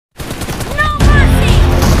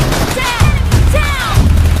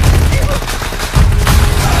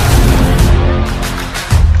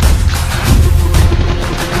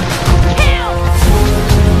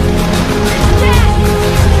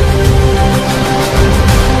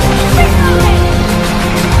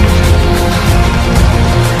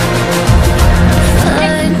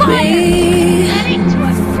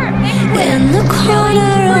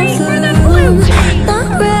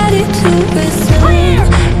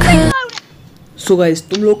So guys,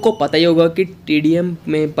 तुम लोग को पता ही होगा कि TDM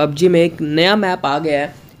में पबजी में एक नया मैप आ गया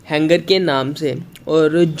है हैंगर के नाम से,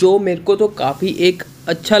 और जो मेरे को तो काफ़ी एक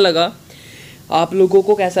अच्छा लगा। आप लोगों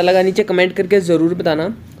को कैसा लगा नीचे कमेंट करके ज़रूर बताना।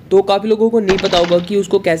 तो काफ़ी लोगों को नहीं पता होगा कि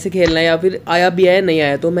उसको कैसे खेलना है या फिर आया भी आया नहीं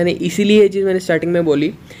आया, तो मैंने इसीलिए ये चीज़ मैंने स्टार्टिंग में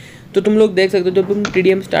बोली। तो तुम लोग देख सकते हो, जब तुम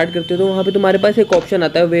TDM स्टार्ट करते हो तो वहाँ पे तुम्हारे पास एक ऑप्शन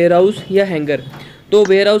आता है वेयर हाउस या हैंगर। तो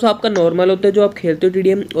वेयर हाउस आपका नॉर्मल होता है जो आप खेलते हो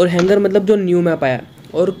TDM, और हैंगर मतलब जो न्यू मैप आया,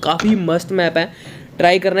 और काफ़ी मस्त मैप है।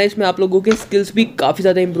 ट्राई करना है, इसमें आप लोगों के स्किल्स भी काफ़ी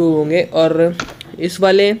ज़्यादा इंप्रूव होंगे। और इस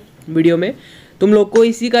वाले वीडियो में तुम लोग को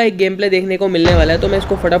इसी का एक गेम प्ले देखने को मिलने वाला है, तो मैं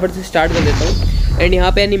इसको फटाफट से स्टार्ट कर देता हूँ। एंड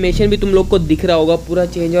यहाँ पे एनिमेशन भी तुम लोग को दिख रहा होगा पूरा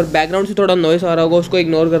चेंज, और बैकग्राउंड से थोड़ा नॉइस आ रहा होगा, उसको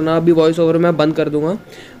इग्नोर करना। अभी वॉइस ओवर मैं बंद कर दूंगा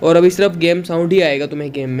और अभी सिर्फ गेम साउंड ही आएगा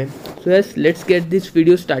तुम्हें गेम में। So yes, let's get this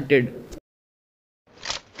video started.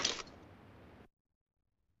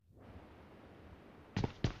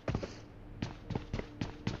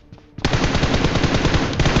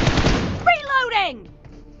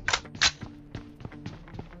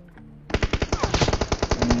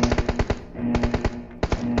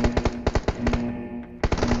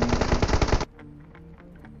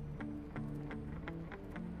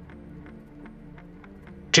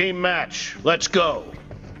 Team match, let's go.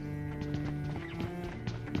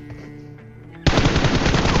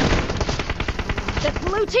 The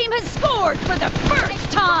blue team has scored for the first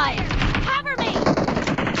time! Cover me!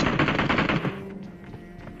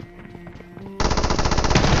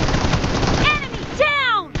 Enemy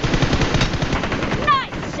down!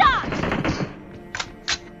 Nice shot!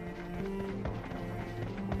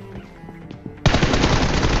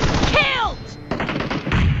 Killed!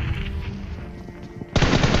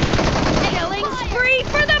 Killing spree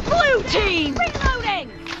for the blue team! Reloading!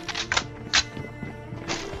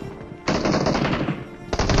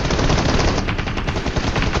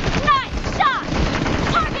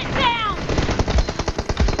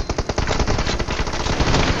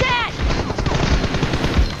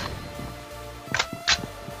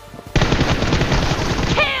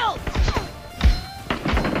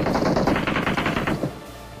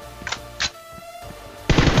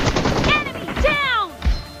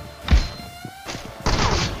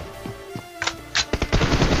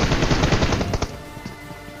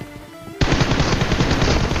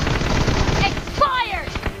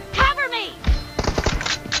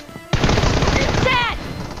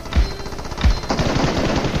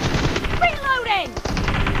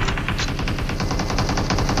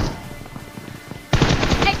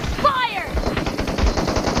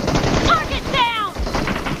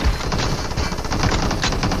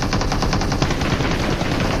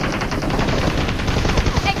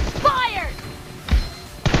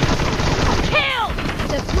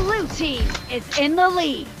 Team is in the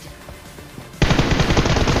lead.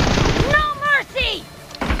 No mercy!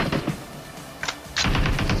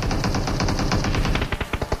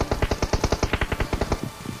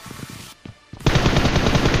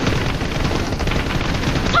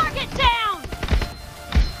 Target down!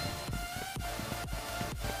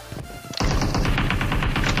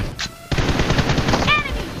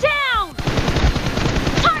 Enemy down!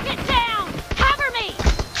 Target down! Cover me!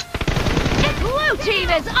 The blue team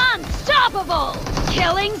is unstoppable!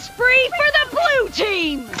 Killing spree for the blue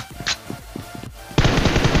team!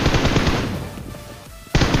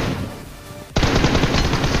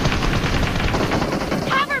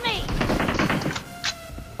 Cover me!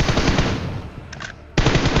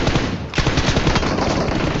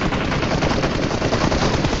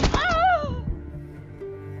 Oh!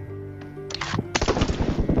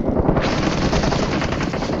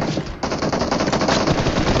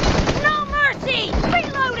 No mercy!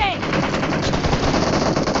 Reloading!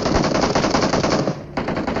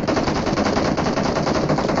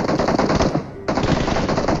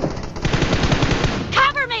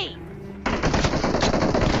 Cover me!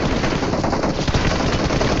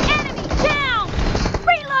 Enemy down!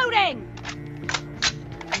 Reloading!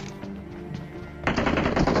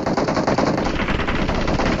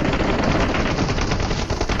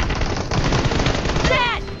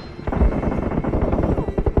 Dead!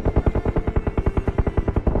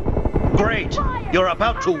 Great, you're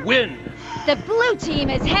about to win. The blue team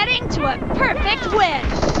is heading to a perfect win!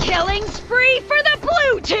 Killing spree for the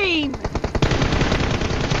blue team!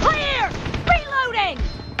 Clear! Reloading!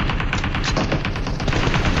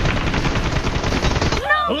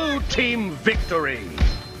 No! Blue team victory.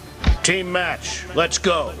 Team match, let's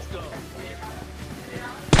go.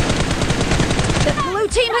 The blue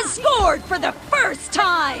team has scored for the first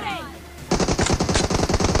time!